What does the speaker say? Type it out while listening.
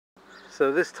So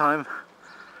this time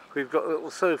we've got little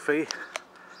Sophie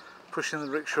pushing the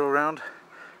rickshaw around.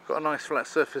 Got a nice flat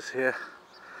surface here.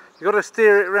 You've got to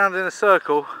steer it around in a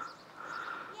circle.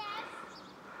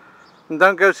 And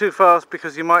don't go too fast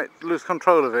because you might lose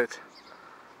control of it.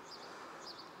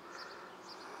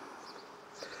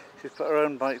 She's put her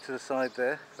own bike to the side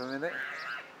there for a minute.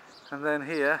 And then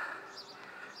here,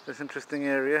 this interesting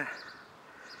area,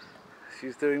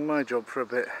 she's doing my job for a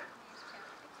bit.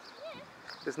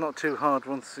 It's not too hard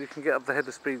once you can get up the head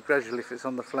of speed gradually if it's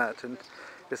on the flat, and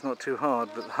it's not too hard.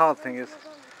 But the hard thing is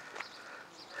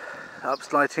up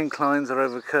slight inclines or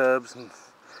over curbs and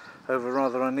over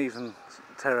rather uneven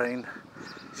terrain.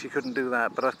 She couldn't do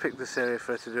that, but I've picked this area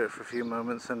for her to do it for a few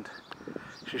moments and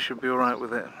she should be alright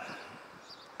with it.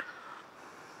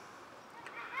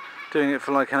 Doing it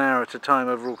for like an hour at a time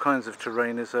over all kinds of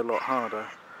terrain is a lot harder,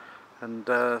 and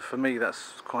for me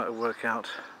that's quite a workout.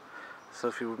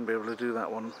 Sophie wouldn't be able to do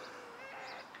that one,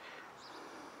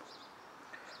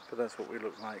 but that's what we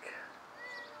look like.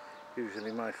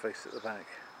 Usually my face at the back.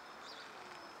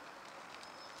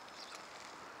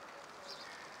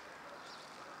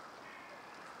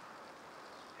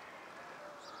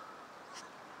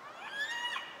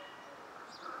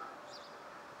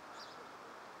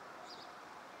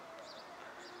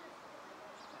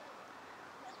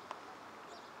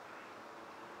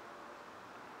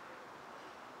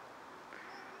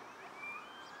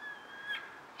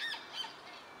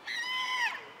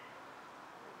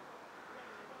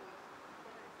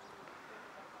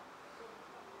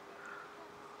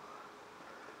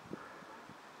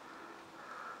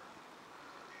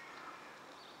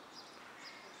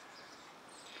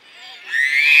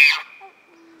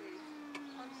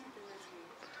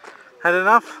 Had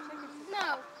enough?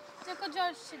 No, tylko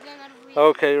George się denerwuje.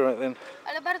 Okay, right then.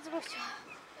 Ale bardzo bym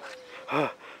chciała.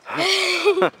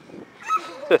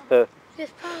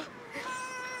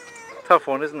 Tough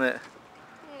one, isn't it?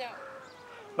 No.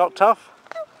 Not tough?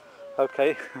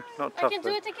 Okay, not I tough can do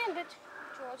then. it again, but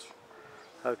George.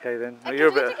 Okay then. I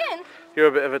You're can do it again. You're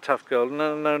a bit of a tough girl.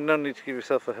 No need to give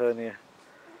yourself a hernia.